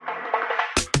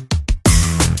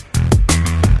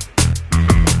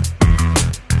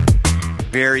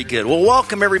Very good. Well,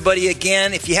 welcome everybody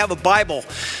again. If you have a Bible,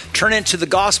 turn into the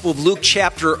Gospel of Luke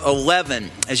chapter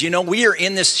 11. As you know, we are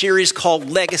in this series called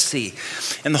Legacy.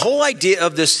 And the whole idea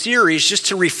of this series, just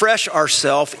to refresh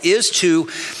ourselves, is to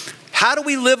how do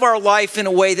we live our life in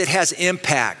a way that has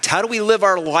impact? How do we live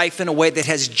our life in a way that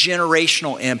has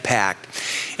generational impact?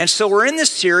 And so we're in this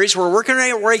series. We're working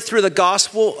our way through the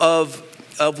Gospel of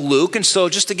Luke. And so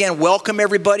just again, welcome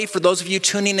everybody. For those of you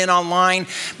tuning in online,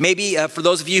 maybe for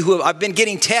those of you who I've been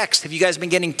getting texts. Have you guys been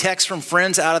getting texts from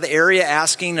friends out of the area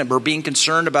asking or being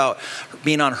concerned about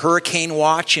being on hurricane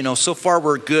watch? You know, so far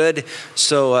we're good.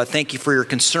 So thank you for your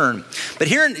concern. But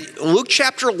here in Luke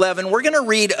chapter 11, we're going to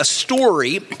read a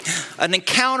story, an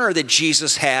encounter that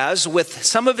Jesus has with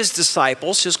some of his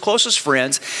disciples, his closest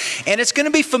friends. And it's going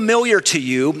to be familiar to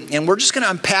you. And we're just going to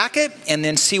unpack it and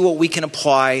then see what we can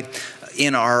apply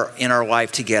in our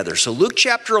life together. So Luke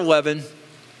chapter 11,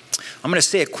 I'm going to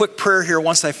say a quick prayer here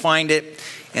once I find it,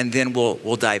 and then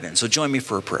we'll dive in. So join me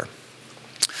for a prayer.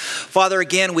 Father,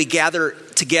 again, we gather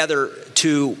together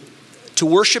to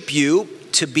worship you,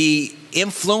 to be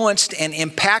influenced and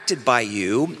impacted by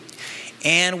you,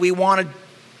 and we want to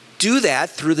do that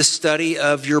through the study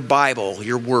of your Bible,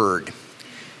 your word.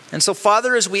 And so,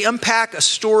 Father, as we unpack a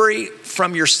story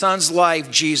from your son's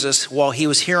life, Jesus, while he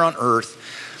was here on earth,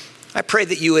 I pray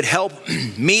that you would help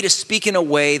me to speak in a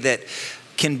way that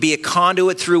can be a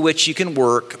conduit through which you can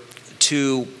work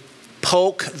to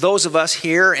poke those of us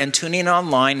here and tuning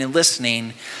online and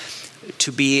listening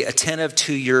to be attentive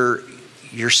to your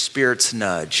Spirit's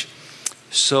nudge.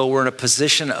 So we're in a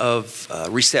position of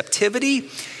receptivity,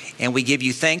 and we give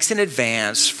you thanks in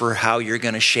advance for how you're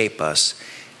going to shape us.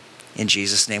 In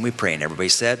Jesus' name we pray. And everybody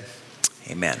said,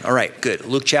 amen. All right, good.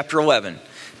 Luke chapter 11.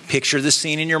 Picture the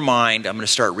scene in your mind. I'm going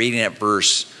to start reading at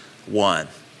verse 1.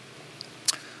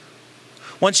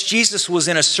 Once Jesus was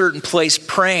in a certain place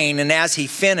praying, and as he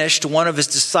finished, one of his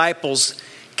disciples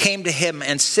came to him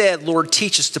and said, "Lord,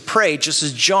 teach us to pray, just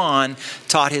as John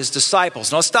taught his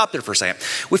disciples." Now, I'll stop there for a second.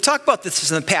 We've talked about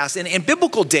this in the past. In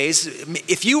biblical days,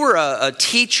 if you were a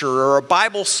teacher or a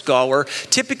Bible scholar,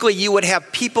 typically you would have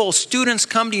students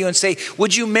come to you and say,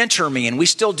 "Would you mentor me?" And we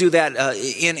still do that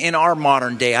in our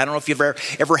modern day. I don't know if you've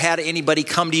ever had anybody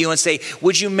come to you and say,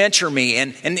 "Would you mentor me?"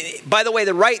 And by the way,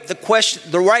 the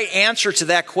right answer to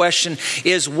that question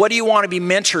is, what do you want to be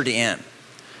mentored in?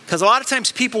 Because a lot of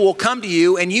times people will come to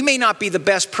you and you may not be the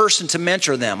best person to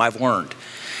mentor them, I've learned.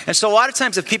 And so a lot of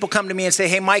times if people come to me and say,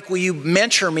 "Hey, Mike, will you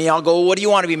mentor me?" I'll go, "Well, what do you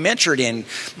want to be mentored in?"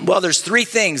 "Well, there's three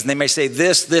things." And they may say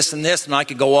this, this, and this. And I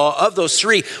could go, "Well, of those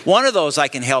three, one of those I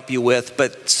can help you with,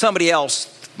 but somebody else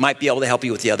might be able to help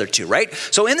you with the other two," right?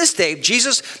 So in this day,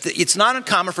 Jesus, it's not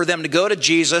uncommon for them to go to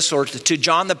Jesus or to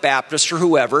John the Baptist or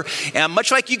whoever. And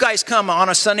much like you guys come on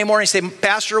a Sunday morning and say,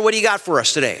 "Pastor, what do you got for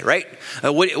us today?" Right?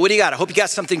 What do you got? I hope you got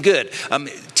something good.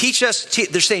 Teach us.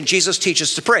 They're saying, "Jesus, teach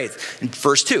us to pray." In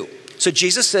verse 2. So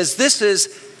Jesus says, this is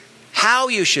how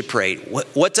you should pray.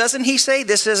 What doesn't he say?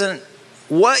 This isn't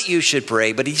what you should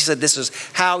pray, but he said this is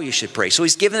how you should pray. So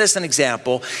he's given us an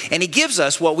example, and he gives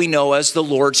us what we know as the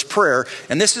Lord's Prayer,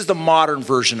 and this is the modern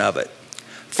version of it.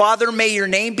 "Father, may your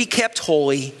name be kept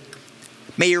holy.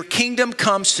 May your kingdom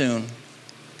come soon.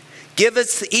 Give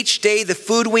us each day the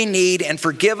food we need, and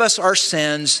forgive us our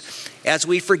sins as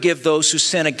we forgive those who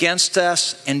sin against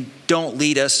us, and don't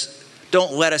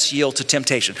let us yield to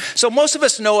temptation." So most of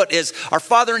us know it as, "Our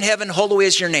Father in heaven, hallowed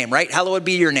is your name," right? Hallowed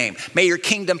be your name. May your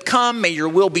kingdom come, may your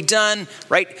will be done,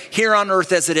 right? Here on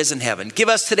earth as it is in heaven. Give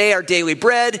us today our daily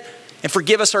bread, and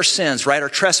forgive us our sins, right? Our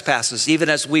trespasses, even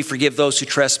as we forgive those who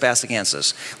trespass against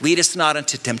us. Lead us not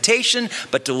into temptation,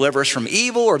 but deliver us from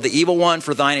evil or the evil one,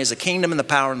 for thine is the kingdom and the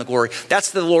power and the glory.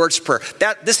 That's the Lord's Prayer.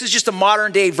 This is just a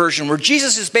modern day version where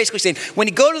Jesus is basically saying, when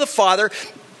you go to the Father,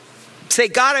 say,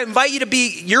 "God, I invite you to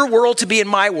be your world to be in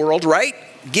my world," right?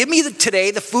 "Give me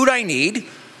today the food I need.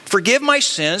 Forgive my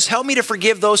sins. Help me to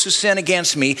forgive those who sin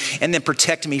against me, and then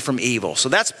protect me from evil." So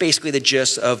that's basically the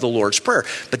gist of the Lord's Prayer.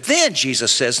 But then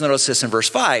Jesus says, notice this in verse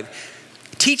 5,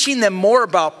 teaching them more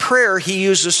about prayer, he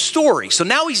uses story. So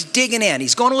now he's digging in.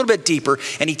 He's going a little bit deeper,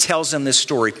 and he tells them this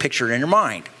story. Picture it in your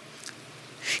mind.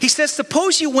 He says,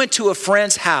 "Suppose you went to a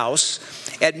friend's house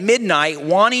at midnight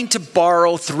wanting to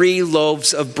borrow 3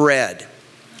 loaves of bread.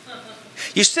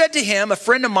 You said to him, 'A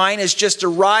friend of mine has just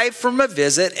arrived from a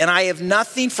visit, and I have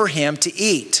nothing for him to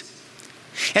eat.'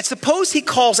 And suppose he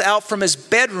calls out from his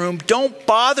bedroom, 'Don't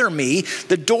bother me.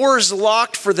 The door is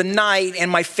locked for the night,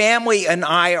 and my family and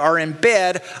I are in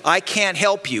bed. I can't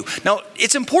help you.'" Now,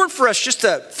 it's important for us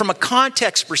from a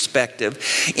context perspective.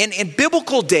 In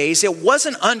biblical days, it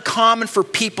wasn't uncommon for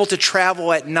people to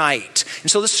travel at night. And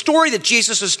so the story that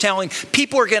Jesus is telling,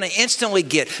 people are going to instantly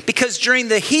get, because during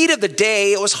the heat of the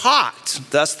day, it was hot,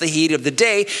 thus the heat of the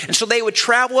day. And so they would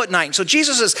travel at night. And so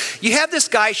Jesus says, you have this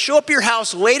guy show up at your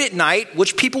house late at night,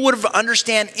 which people would have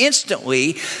understand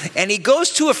instantly. And he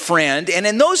goes to a friend. And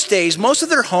in those days, most of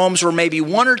their homes were maybe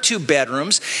 1 or 2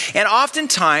 bedrooms. And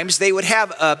oftentimes they would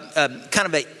have a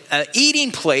kind of an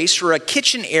eating place or a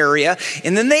kitchen area.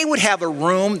 And then they would have a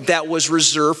room that was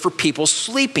reserved for people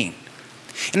sleeping.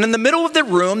 And in the middle of the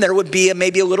room, there would be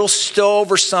maybe a little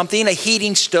stove or something, a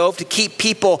heating stove to keep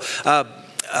people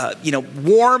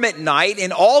warm at night.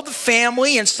 And all the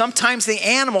family and sometimes the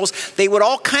animals, they would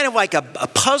all kind of like a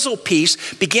puzzle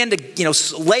piece begin to,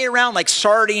 lay around like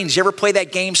sardines. You ever play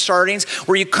that game, Sardines,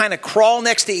 where you kind of crawl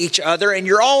next to each other and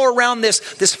you're all around this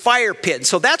fire pit. And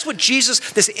so that's what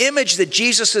this image that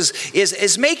Jesus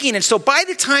is making. And so by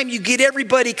the time you get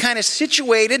everybody kind of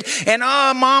situated and,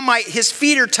 Mom, his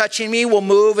feet are touching me, we'll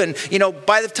move. And,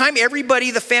 by the time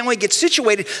the family gets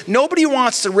situated, nobody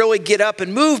wants to really get up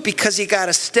and move because you got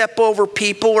to step over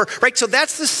people, right? So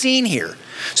that's the scene here.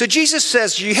 So Jesus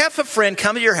says, you have a friend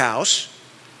come to your house.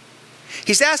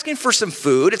 He's asking for some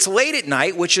food. It's late at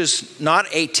night, which is not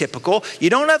atypical. You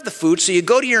don't have the food, so you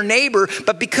go to your neighbor,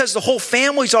 but because the whole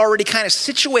family's already kind of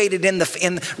situated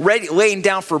ready, laying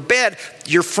down for bed,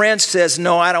 your friend says,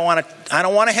 no, I don't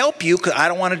want to help you because I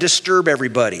don't want to disturb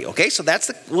everybody. Okay, so that's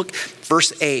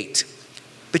verse 8.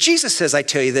 But Jesus says, I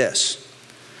tell you this,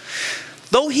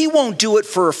 though he won't do it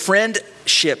for a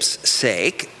friendship's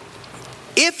sake,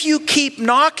 if you keep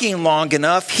knocking long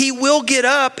enough, he will get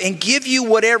up and give you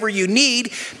whatever you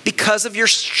need because of your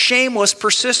shameless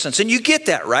persistence. And you get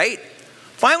that, right?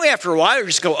 Finally, after a while, you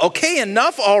just go, okay,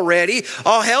 enough already.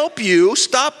 I'll help you.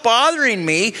 Stop bothering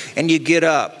me. And you get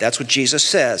up. That's what Jesus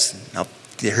says. Now,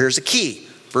 here's the key.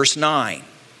 Verse 9.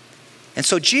 And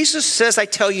so Jesus says, I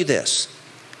tell you this.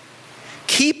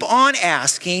 Keep on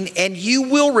asking and you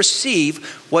will receive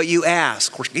what you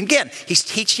ask. Again, he's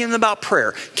teaching them about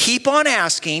prayer. Keep on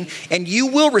asking and you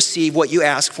will receive what you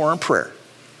ask for in prayer.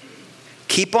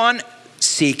 Keep on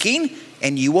seeking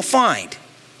and you will find.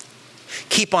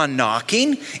 Keep on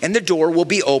knocking and the door will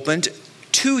be opened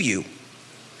to you.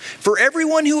 For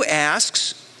everyone who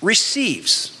asks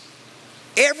receives.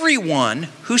 Everyone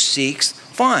who seeks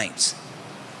finds.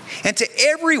 And to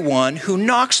everyone who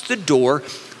knocks, the door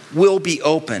will be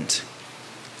opened.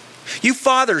 You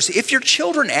fathers, if your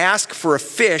children ask for a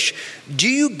fish, do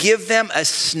you give them a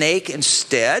snake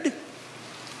instead?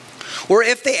 Or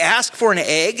if they ask for an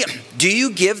egg, do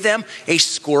you give them a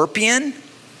scorpion?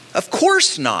 Of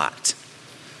course not.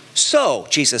 So,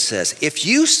 Jesus says, if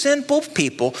you sinful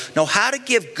people know how to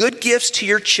give good gifts to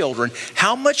your children,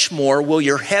 how much more will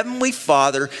your heavenly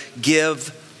Father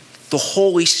give the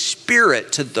Holy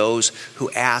Spirit to those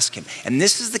who ask him? And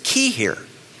this is the key here.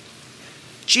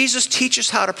 Jesus teaches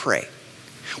how to pray.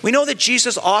 We know that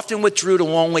Jesus often withdrew to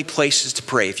lonely places to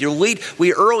pray. If you read,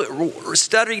 we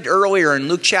studied earlier in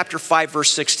Luke chapter 5,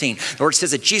 verse 16, where it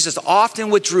says that Jesus often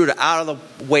withdrew to out of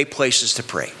the way places to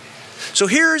pray. So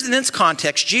here's in this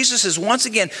context, Jesus has once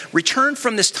again returned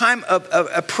from this time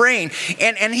of praying,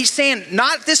 and he's saying,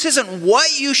 not this isn't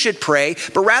what you should pray,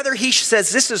 but rather he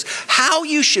says this is how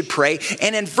you should pray.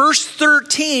 And in verse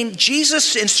 13,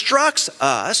 Jesus instructs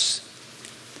us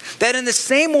that in the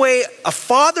same way a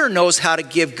father knows how to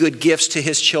give good gifts to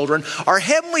his children, our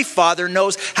heavenly Father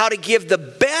knows how to give the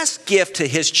best gift to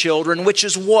his children, which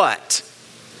is what?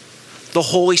 The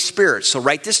Holy Spirit. So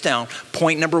write this down,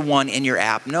 point number 1 in your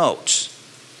app notes.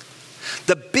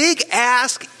 The big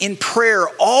ask in prayer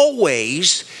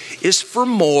always is for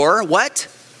more, what?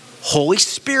 Holy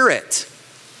Spirit.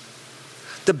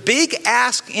 The big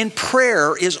ask in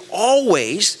prayer is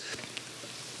always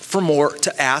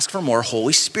to ask for more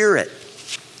Holy Spirit.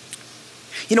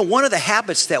 You know, one of the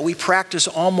habits that we practice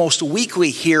almost weekly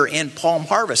here in Palm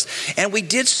Harvest, and we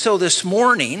did so this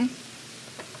morning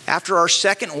after our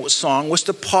second song, was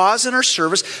to pause in our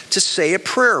service to say a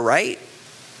prayer, right?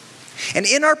 And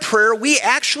in our prayer, we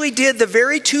actually did the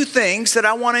very two things that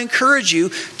I want to encourage you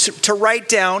to write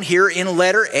down here in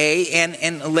letter A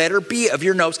and letter B of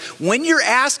your notes. When you're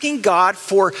asking God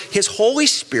for his Holy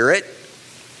Spirit,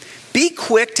 be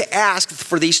quick to ask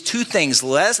for these two things.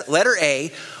 Letter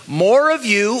A, more of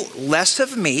you, less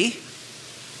of me.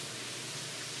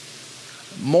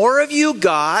 More of you,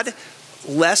 God,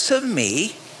 less of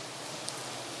me.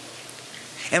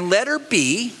 And letter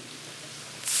B,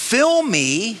 fill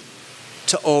me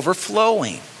to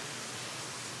overflowing.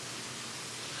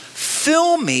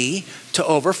 Fill me to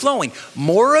overflowing.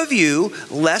 More of you,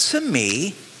 less of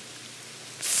me.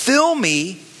 Fill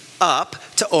me up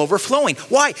to overflowing.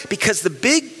 Why? Because the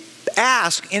big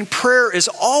ask in prayer is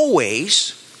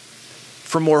always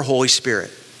for more Holy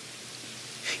Spirit.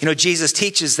 You know, Jesus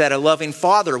teaches that a loving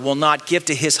father will not give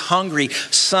to his hungry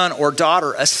son or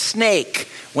daughter a snake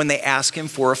when they ask him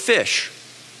for a fish.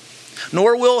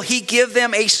 Nor will he give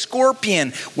them a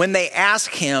scorpion when they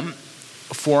ask him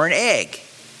for an egg.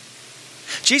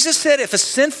 Jesus said if a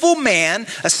sinful man,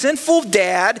 a sinful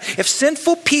dad, if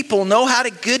sinful people know how to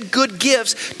give good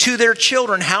gifts to their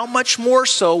children, how much more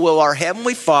so will our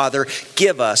Heavenly Father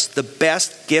give us the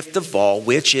best gift of all,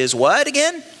 which is what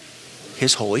again?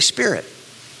 His Holy Spirit.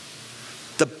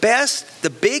 The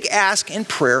big ask in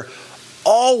prayer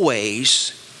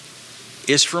always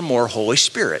is for more Holy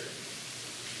Spirit.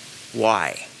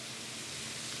 Why?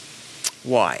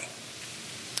 Why?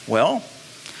 Well,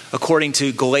 according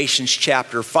to Galatians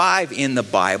chapter 5 in the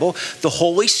Bible, the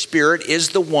Holy Spirit is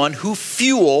the one who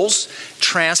fuels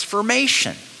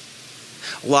transformation.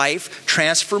 Life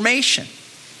transformation.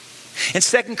 In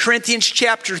 2 Corinthians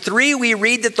chapter 3, we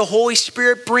read that the Holy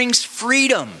Spirit brings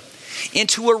freedom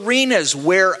into arenas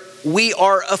where we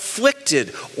are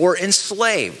afflicted or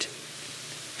enslaved.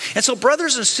 And so,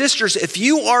 brothers and sisters, if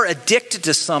you are addicted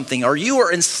to something or you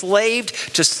are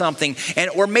enslaved to something,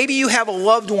 or maybe you have a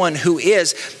loved one who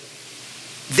is,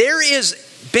 there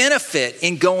is benefit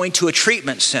in going to a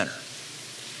treatment center.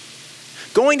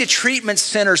 Going to treatment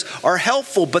centers are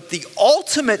helpful, but the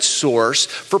ultimate source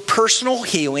for personal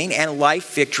healing and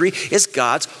life victory is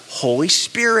God's Holy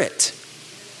Spirit.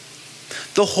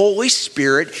 The Holy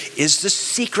Spirit is the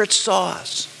secret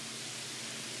sauce.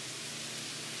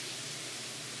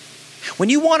 When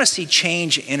you want to see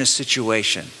change in a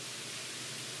situation,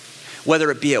 whether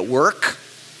it be at work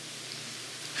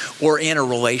or in a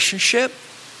relationship,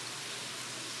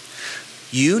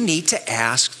 you need to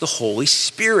ask the Holy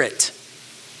Spirit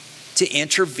to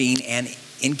intervene and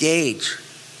engage.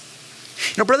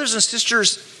 You know, brothers and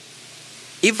sisters,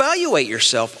 evaluate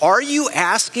yourself. Are you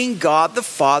asking God the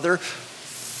Father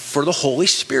for the Holy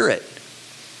Spirit?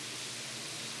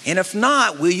 And if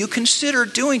not, will you consider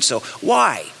doing so?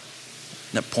 Why?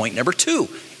 Now, point number 2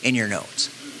 in your notes.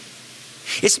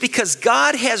 It's because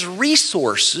God has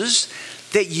resources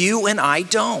that you and I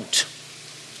don't.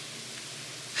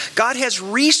 God has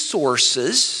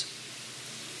resources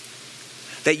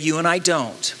that you and I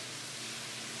don't.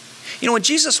 You know, when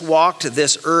Jesus walked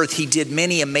this earth, he did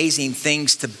many amazing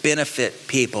things to benefit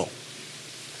people.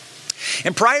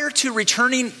 And prior to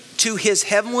returning to his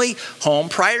heavenly home,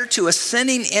 prior to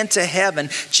ascending into heaven,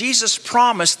 Jesus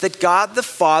promised that God the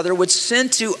Father would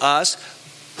send to us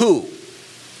who?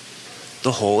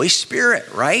 The Holy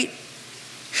Spirit, right?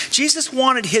 Jesus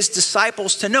wanted his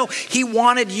disciples to know. He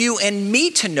wanted you and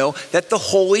me to know that the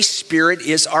Holy Spirit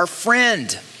is our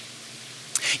friend.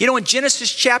 You know, in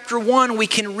Genesis chapter 1, we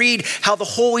can read how the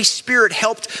Holy Spirit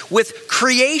helped with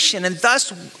creation, and thus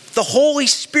the Holy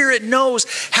Spirit knows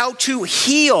how to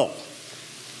heal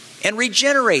and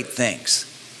regenerate things.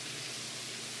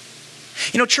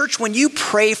 You know, church, when you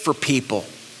pray for people,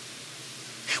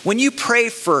 when you pray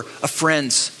for a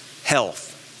friend's health,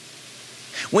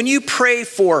 when you pray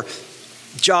for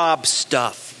job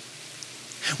stuff,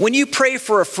 when you pray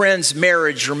for a friend's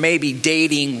marriage or maybe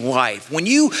dating life, when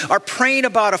you are praying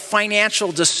about a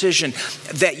financial decision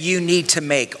that you need to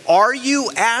make, are you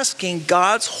asking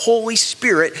God's Holy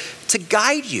Spirit to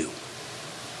guide you,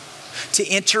 to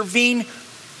intervene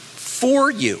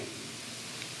for you?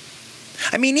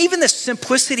 I mean, even the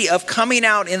simplicity of coming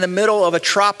out in the middle of a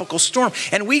tropical storm,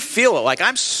 and we feel it. Like,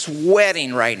 I'm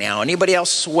sweating right now. Anybody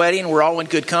else sweating? We're all in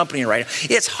good company right now.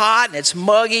 It's hot and it's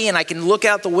muggy, and I can look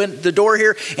out the door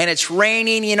here and it's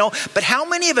raining, you know. But how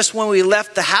many of us, when we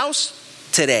left the house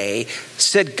today,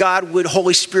 said, God,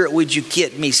 Holy Spirit, would you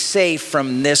get me safe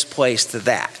from this place to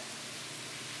that?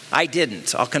 I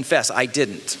didn't. I'll confess, I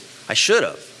didn't. I should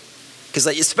have. Because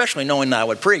especially knowing that I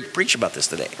would preach about this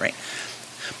today, right?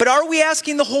 But are we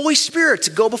asking the Holy Spirit to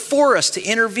go before us, to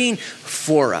intervene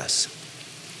for us?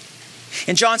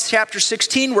 In John chapter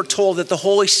 16, we're told that the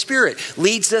Holy Spirit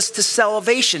leads us to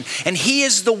salvation, and he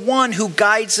is the one who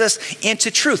guides us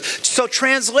into truth. So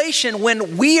translation,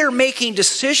 when we are making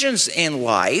decisions in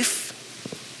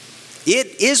life,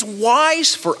 it is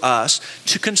wise for us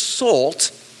to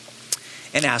consult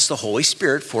and ask the Holy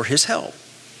Spirit for his help.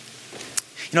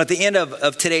 You know, at the end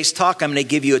of today's talk, I'm going to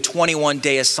give you a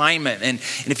 21-day assignment, and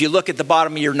if you look at the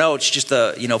bottom of your notes, just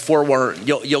forewarn,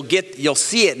 you'll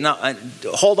see it. And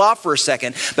hold off for a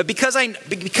second. But because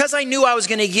I knew I was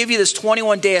going to give you this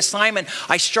 21-day assignment,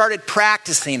 I started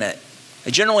practicing it.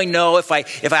 I generally know if I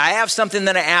have something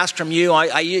that I ask from you,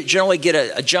 I generally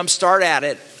get a jump start at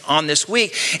it on this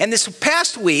week. And this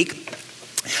past week,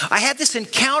 I had this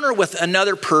encounter with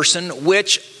another person,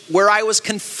 which where I was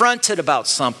confronted about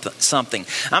something.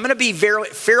 I'm going to be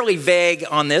fairly vague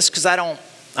on this because I don't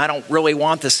really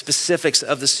want the specifics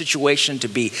of the situation to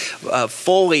be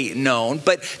fully known.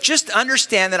 But just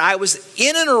understand that I was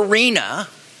in an arena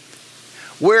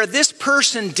where this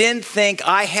person didn't think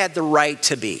I had the right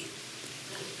to be.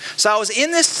 So I was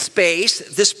in this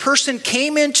space. This person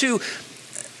came into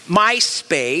my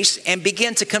space and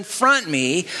began to confront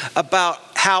me about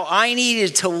how I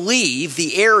needed to leave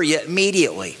the area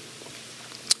immediately.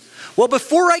 Well,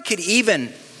 before I could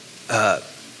even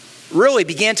really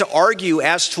begin to argue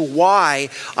as to why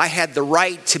I had the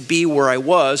right to be where I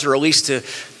was, or at least to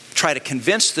try to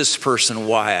convince this person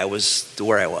why I was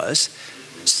where I was,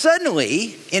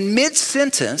 suddenly, in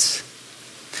mid-sentence,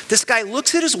 this guy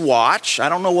looks at his watch. I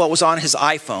don't know what was on his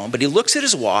iPhone, but he looks at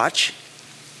his watch.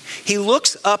 He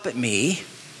looks up at me.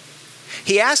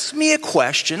 He asks me a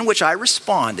question, which I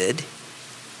responded.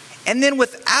 And then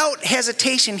without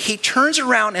hesitation, he turns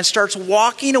around and starts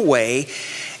walking away.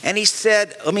 And he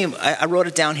said, I wrote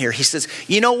it down here. He says,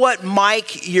 "You know what,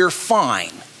 Mike, you're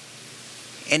fine."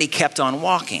 And he kept on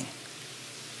walking.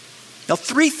 Now,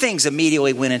 3 things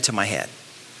immediately went into my head.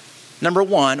 Number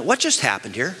 1, what just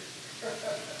happened here?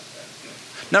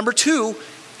 Number 2,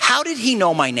 how did he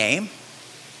know my name?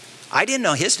 I didn't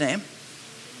know his name.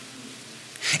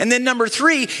 And then number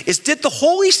 3 is, did the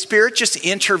Holy Spirit just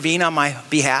intervene on my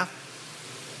behalf?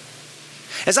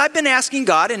 As I've been asking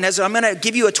God, and as I'm going to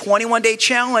give you a 21-day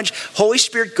challenge, Holy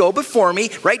Spirit, go before me,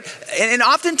 right? And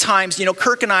oftentimes,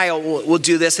 Kirk and I will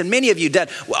do this, and many of you did.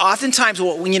 Oftentimes,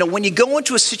 when you go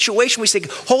into a situation, we say,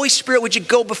 Holy Spirit, would you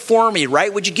go before me,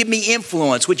 right? Would you give me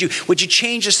influence? Would you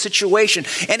change the situation?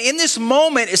 And in this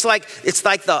moment, it's like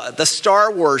the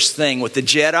Star Wars thing with the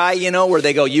Jedi, where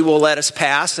they go, "You will let us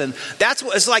pass," and that's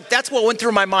what went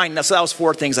through my mind. So that was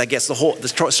 4 things, I guess.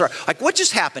 Like, what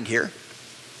just happened here?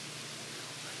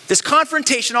 This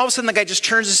confrontation, all of a sudden the guy just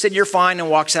turns and said, "You're fine," and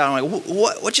walks out. I'm like,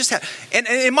 what just happened? And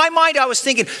in my mind, I was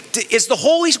thinking, was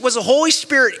the Holy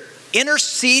Spirit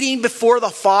interceding before the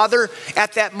Father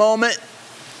at that moment?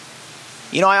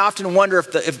 I often wonder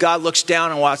if God looks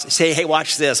down and say, "Hey,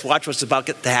 watch this. Watch what's about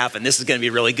to happen. This is going to be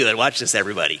really good. Watch this,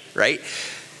 everybody," right?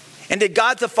 And did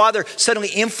God the Father suddenly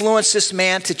influence this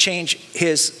man to change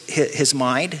his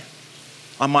mind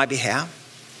on my behalf?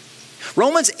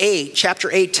 Romans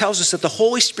chapter 8 tells us that the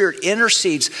Holy Spirit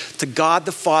intercedes to God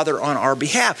the Father on our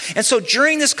behalf. And so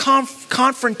during this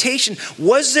confrontation,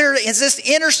 is this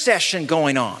intercession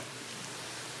going on?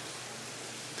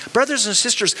 Brothers and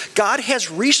sisters, God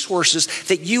has resources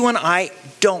that you and I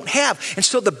don't have. And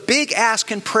so the big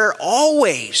ask in prayer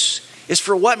always is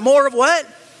for what? More of what?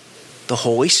 The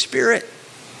Holy Spirit.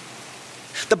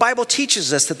 The Bible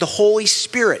teaches us that the Holy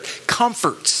Spirit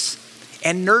comforts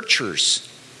and nurtures.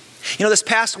 This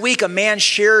past week, a man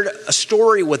shared a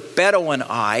story with Beto and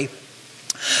I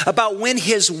about when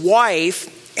his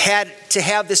wife had to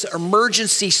have this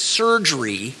emergency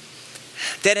surgery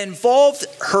that involved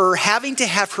her having to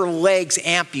have her legs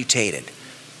amputated.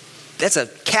 That's a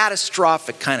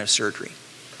catastrophic kind of surgery.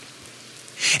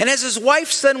 And as his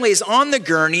wife suddenly is on the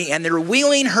gurney and they're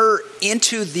wheeling her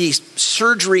into the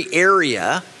surgery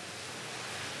area,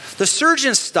 the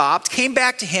surgeon stopped, came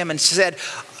back to him and said,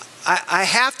 I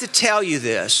have to tell you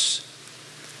this.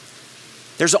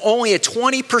 There's only a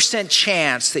 20%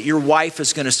 chance that your wife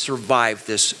is going to survive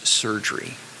this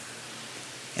surgery.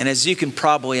 And as you can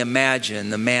probably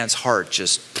imagine, the man's heart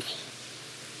just...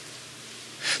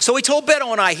 So he told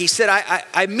Beto and he said,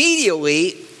 I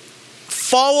immediately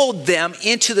followed them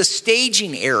into the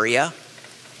staging area.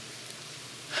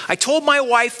 I told my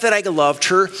wife that I loved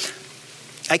her.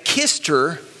 I kissed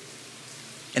her.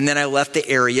 And then I left the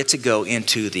area to go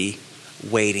into the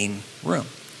waiting room.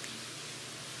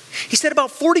 He said about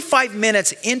 45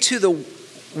 minutes into the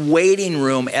waiting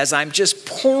room, as I'm just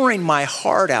pouring my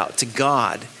heart out to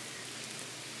God,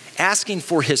 asking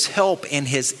for his help and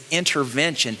his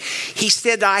intervention, he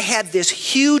said I had this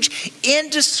huge,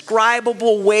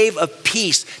 indescribable wave of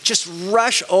peace just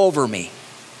rush over me.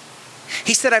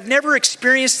 He said, I've never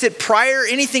experienced it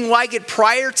anything like it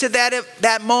prior to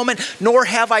that moment, nor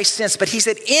have I since. But he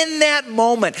said, in that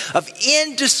moment of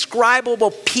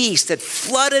indescribable peace that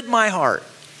flooded my heart,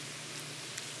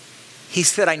 he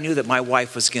said, I knew that my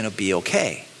wife was going to be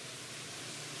okay.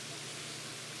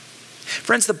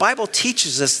 Friends, the Bible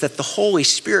teaches us that the Holy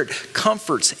Spirit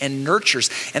comforts and nurtures,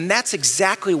 and that's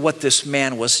exactly what this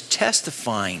man was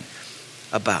testifying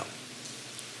about.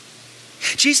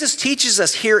 Jesus teaches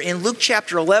us here in Luke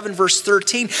chapter 11, verse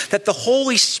 13, that the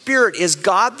Holy Spirit is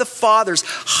God the Father's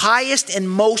highest and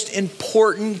most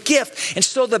important gift. And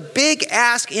so the big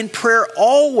ask in prayer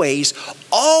always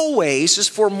is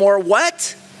for more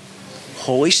what?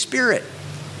 Holy Spirit.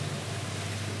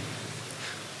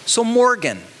 So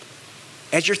Morgan,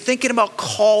 as you're thinking about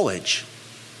college,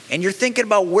 and you're thinking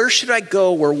about where should I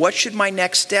go, or what should my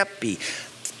next step be,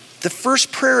 the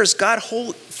first prayer is, God,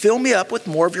 fill me up with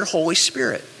more of your Holy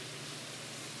Spirit.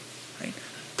 Right?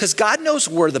 Because God knows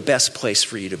where the best place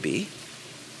for you to be.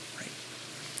 Right?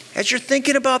 As you're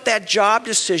thinking about that job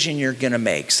decision you're going to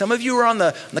make, some of you are on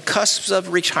the cusp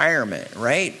of retirement,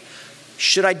 right?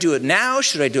 Should I do it now?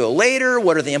 Should I do it later?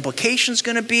 What are the implications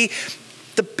going to be?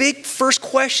 The big first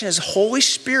question is, Holy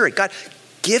Spirit, God,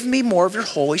 give me more of your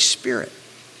Holy Spirit.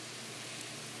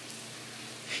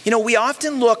 You know, we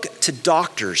often look to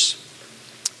doctors,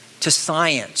 to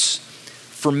science,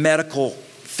 for medical,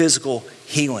 physical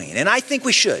healing. And I think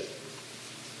we should.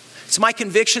 It's my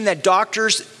conviction that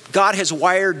God has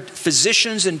wired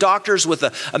physicians and doctors with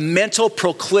a mental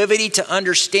proclivity to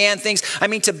understand things. I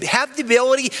mean, to have the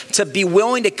ability to be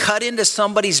willing to cut into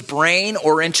somebody's brain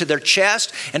or into their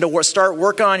chest and to start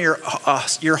working on your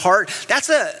heart,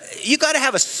 you got to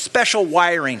have a special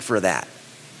wiring for that.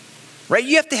 Right?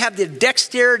 You have to have the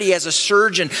dexterity as a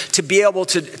surgeon to be able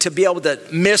to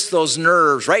miss those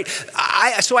nerves, right?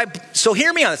 So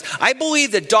hear me on this. I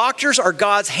believe that doctors are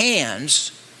God's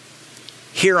hands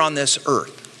here on this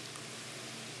earth.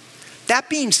 That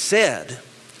being said,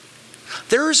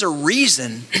 there is a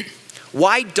reason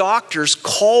why doctors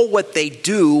call what they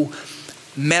do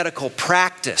medical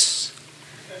practice.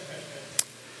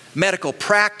 Medical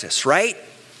practice, right?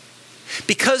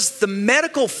 Because the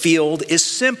medical field is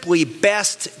simply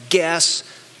best guess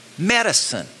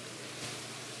medicine.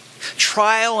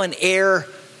 Trial and error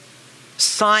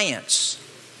science.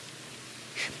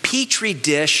 Petri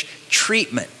dish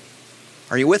treatment.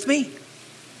 Are you with me?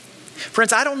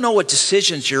 Friends, I don't know what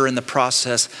decisions you're in the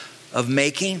process of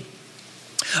making.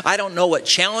 I don't know what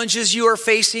challenges you are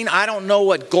facing. I don't know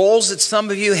what goals that some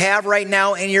of you have right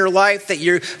now in your life that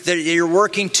you're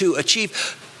working to achieve.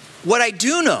 What I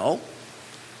do know,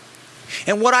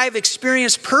 and what I've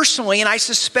experienced personally, and I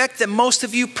suspect that most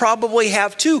of you probably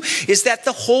have too, is that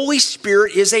the Holy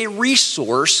Spirit is a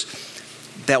resource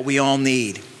that we all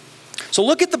need. So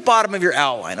look at the bottom of your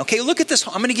outline. Okay, look at this.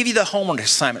 I'm going to give you the homework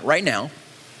assignment right now.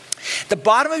 The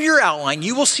bottom of your outline,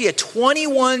 you will see a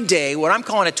 21-day, what I'm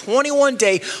calling a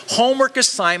 21-day homework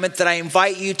assignment that I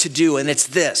invite you to do, and it's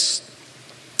this.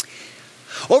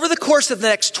 Over the course of the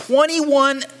next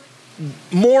 21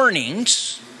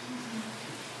 mornings,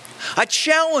 I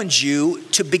challenge you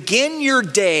to begin your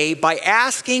day by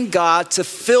asking God to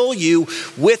fill you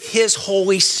with His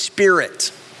Holy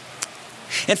Spirit.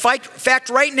 In fact,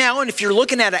 right now, and if you're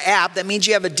looking at an app, that means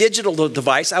you have a digital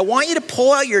device. I want you to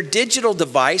pull out your digital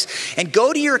device and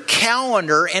go to your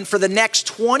calendar, and for the next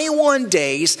 21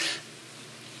 days,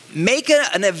 make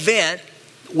an event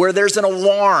where there's an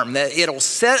alarm, that it'll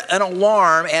set an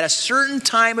alarm at a certain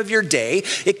time of your day.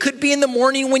 It could be in the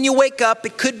morning when you wake up.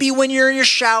 It could be when you're in your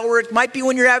shower. It might be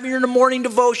when you're having your morning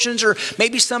devotions, or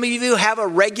maybe some of you have a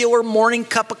regular morning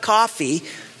cup of coffee.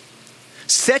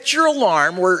 Set your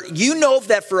alarm where you know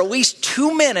that for at least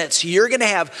 2 minutes, you're going to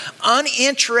have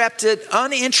uninterrupted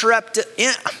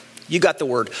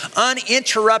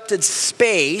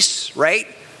space, right,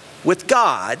 with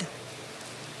God.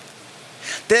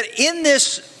 That in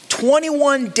this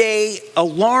 21-day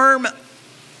alarm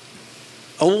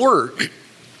alert,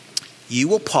 you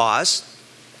will pause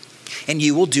and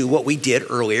you will do what we did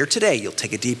earlier today. You'll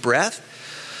take a deep breath.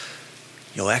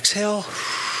 You'll exhale.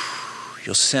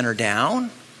 You'll center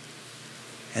down.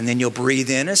 And then you'll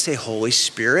breathe in and say, Holy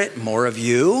Spirit, more of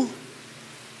you.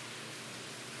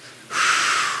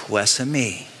 Less of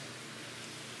me.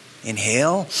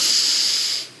 Inhale.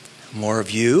 More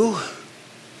of you.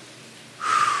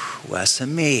 Less of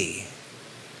me.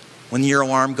 When your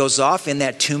alarm goes off in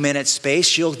that 2-minute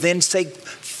space, you'll then say,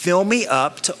 fill me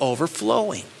up to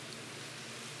overflowing.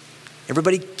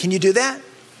 Everybody, can you do that?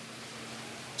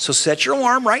 So set your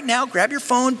alarm right now. Grab your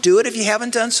phone. Do it if you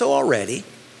haven't done so already.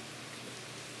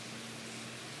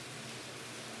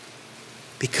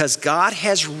 Because God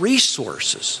has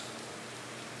resources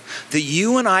that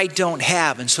you and I don't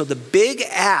have. And so the big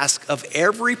ask of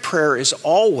every prayer is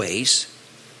always,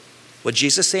 what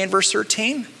Jesus say in verse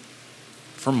 13?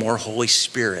 For more Holy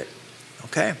Spirit.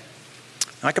 Okay?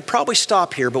 Now I could probably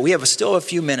stop here, but we have still a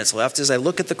few minutes left as I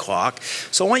look at the clock.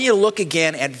 So I want you to look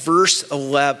again at verse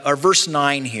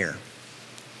 9 here.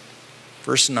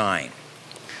 Verse 9.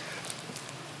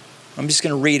 I'm just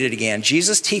going to read it again.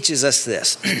 Jesus teaches us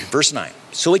this. Verse 9.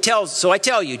 So I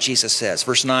tell you, Jesus says,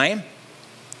 verse 9,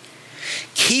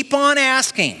 keep on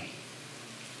asking,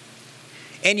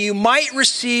 and you might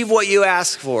receive what you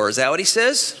ask for. Is that what he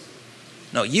says?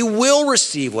 No, you will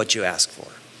receive what you ask for.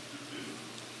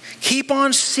 Keep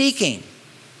on seeking,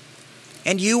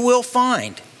 and you will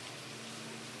find.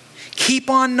 Keep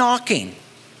on knocking,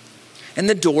 and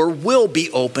the door will be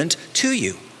opened to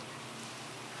you.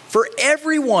 For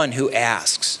everyone who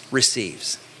asks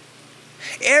receives.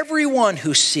 Everyone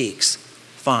who seeks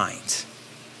finds.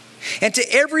 And to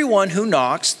everyone who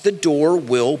knocks, the door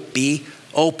will be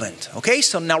opened. Okay,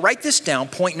 so now write this down,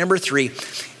 point number 3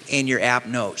 in your app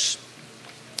notes.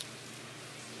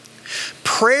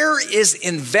 Prayer is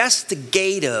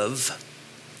investigative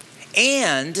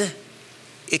and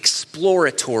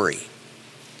exploratory.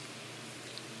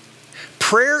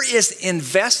 Prayer is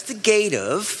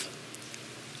investigative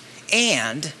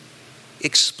and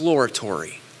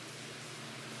exploratory.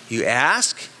 You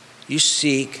ask, you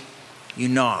seek, you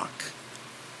knock.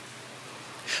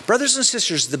 Brothers and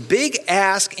sisters, the big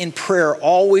ask in prayer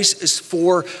always is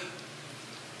for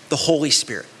the Holy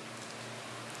Spirit.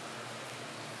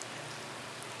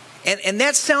 And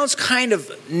that sounds kind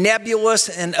of nebulous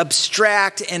and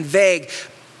abstract and vague,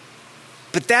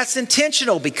 but that's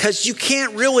intentional because you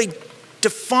can't really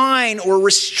define or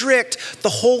restrict the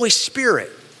Holy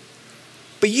Spirit.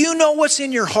 But you know what's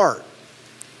in your heart.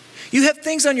 You have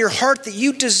things on your heart that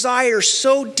you desire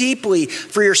so deeply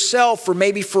for yourself or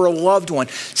maybe for a loved one.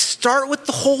 Start with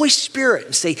the Holy Spirit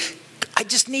and say, I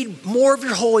just need more of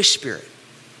your Holy Spirit.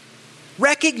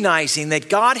 Recognizing that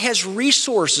God has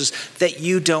resources that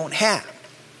you don't have.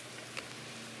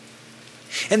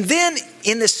 And then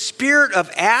in the spirit of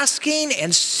asking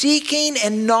and seeking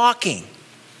and knocking,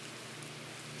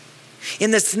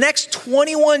 in this next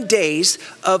 21 days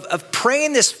of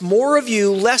praying this more of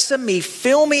you, less of me,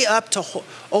 fill me up to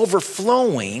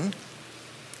overflowing,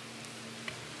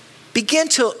 begin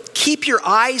to keep your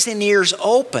eyes and ears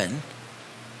open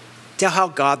to how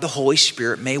God the Holy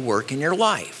Spirit may work in your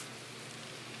life.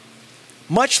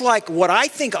 Much like what I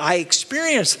think I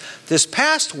experienced this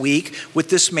past week with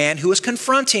this man who was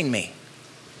confronting me.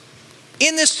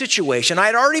 In this situation, I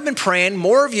had already been praying,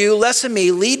 more of you, less of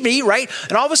me, lead me, right?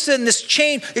 And all of a sudden this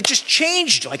it just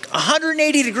changed like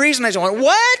 180 degrees. And I just went,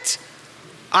 what?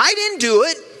 I didn't do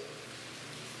it.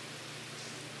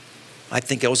 I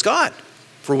think it was God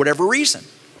for whatever reason.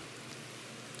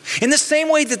 In the same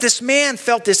way that this man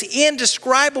felt this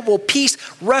indescribable peace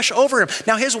rush over him.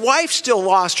 Now his wife still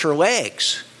lost her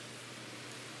legs.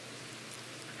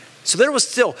 So there was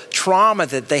still trauma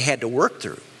that they had to work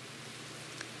through.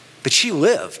 But she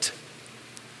lived.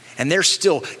 And they're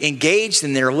still engaged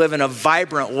and they're living a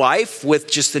vibrant life with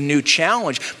just a new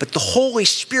challenge. But the Holy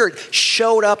Spirit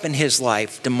showed up in his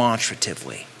life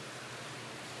demonstratively.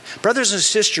 Brothers and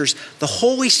sisters, the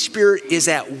Holy Spirit is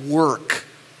at work.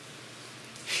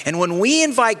 And when we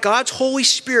invite God's Holy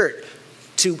Spirit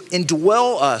to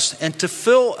indwell us and to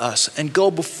fill us and go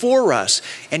before us,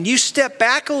 and you step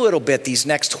back a little bit these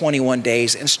next 21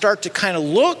 days and start to kind of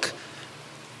look,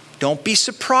 don't be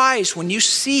surprised when you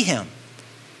see him.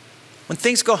 When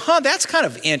things go, that's kind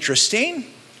of interesting.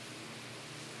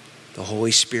 The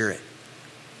Holy Spirit.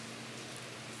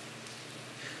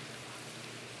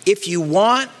 If you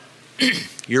want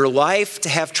your life to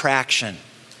have traction,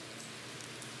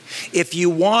 if you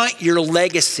want your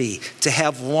legacy to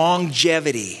have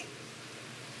longevity,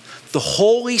 the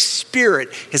Holy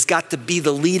Spirit has got to be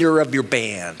the leader of your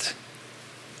band.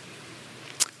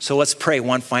 So let's pray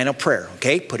one final prayer,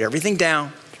 okay? Put everything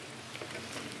down.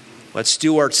 Let's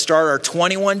start our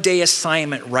 21-day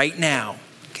assignment right now,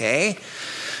 okay?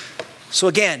 So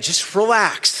again, just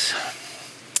relax.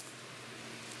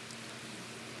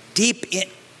 Deep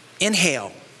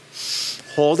inhale.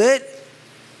 Hold it.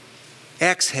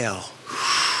 Exhale.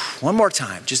 One more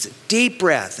time. Just a deep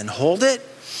breath and hold it.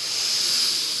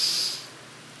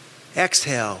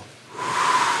 Exhale.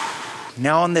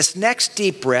 Now on this next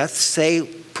deep breath,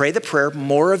 pray the prayer,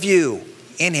 more of you.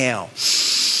 Inhale.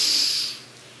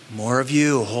 More of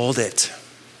you. Hold it.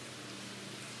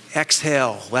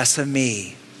 Exhale. Less of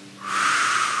me.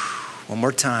 One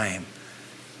more time.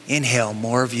 Inhale.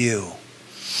 More of you.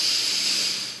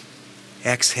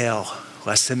 Exhale.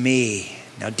 Less of me.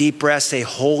 Now deep breath, say,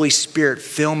 Holy Spirit,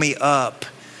 fill me up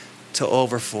to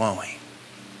overflowing.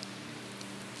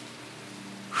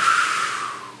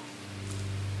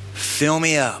 Fill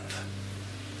me up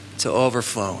to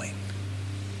overflowing.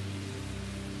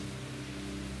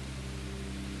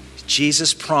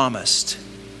 Jesus promised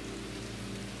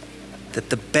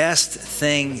that the best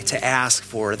thing to ask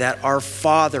for, that our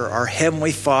Father, our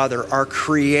Heavenly Father, our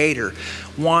Creator,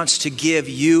 wants to give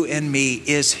you and me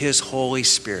is His Holy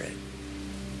Spirit.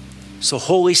 So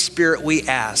Holy Spirit, we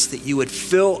ask that you would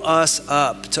fill us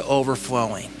up to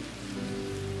overflowing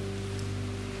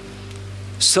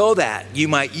so that you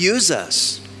might use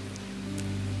us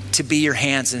to be your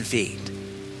hands and feet.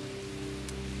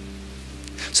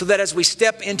 So that as we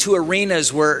step into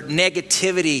arenas where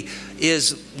negativity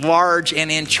is large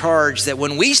and in charge, that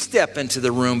when we step into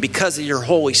the room because of your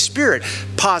Holy Spirit,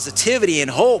 positivity and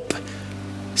hope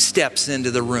steps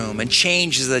into the room and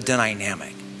changes the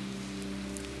dynamic.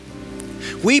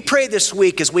 We pray this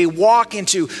week as we walk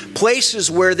into places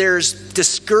where there's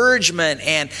discouragement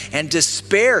and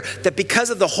despair, that because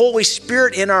of the Holy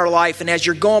Spirit in our life and as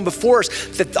you're going before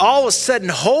us, that all of a sudden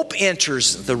hope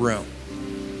enters the room.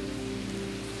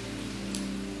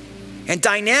 And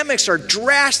dynamics are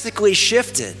drastically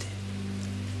shifted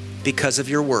because of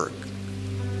your work.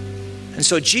 And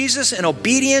so Jesus, in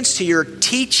obedience to your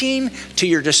teaching, to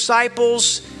your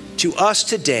disciples, to us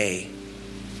today,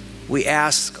 we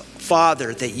ask,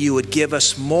 Father, that you would give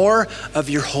us more of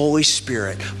your Holy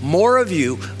Spirit, more of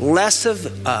you, less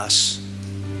of us.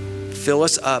 Fill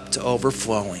us up to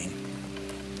overflowing.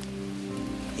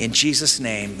 In Jesus'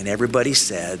 name, and everybody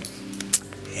said,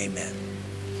 amen.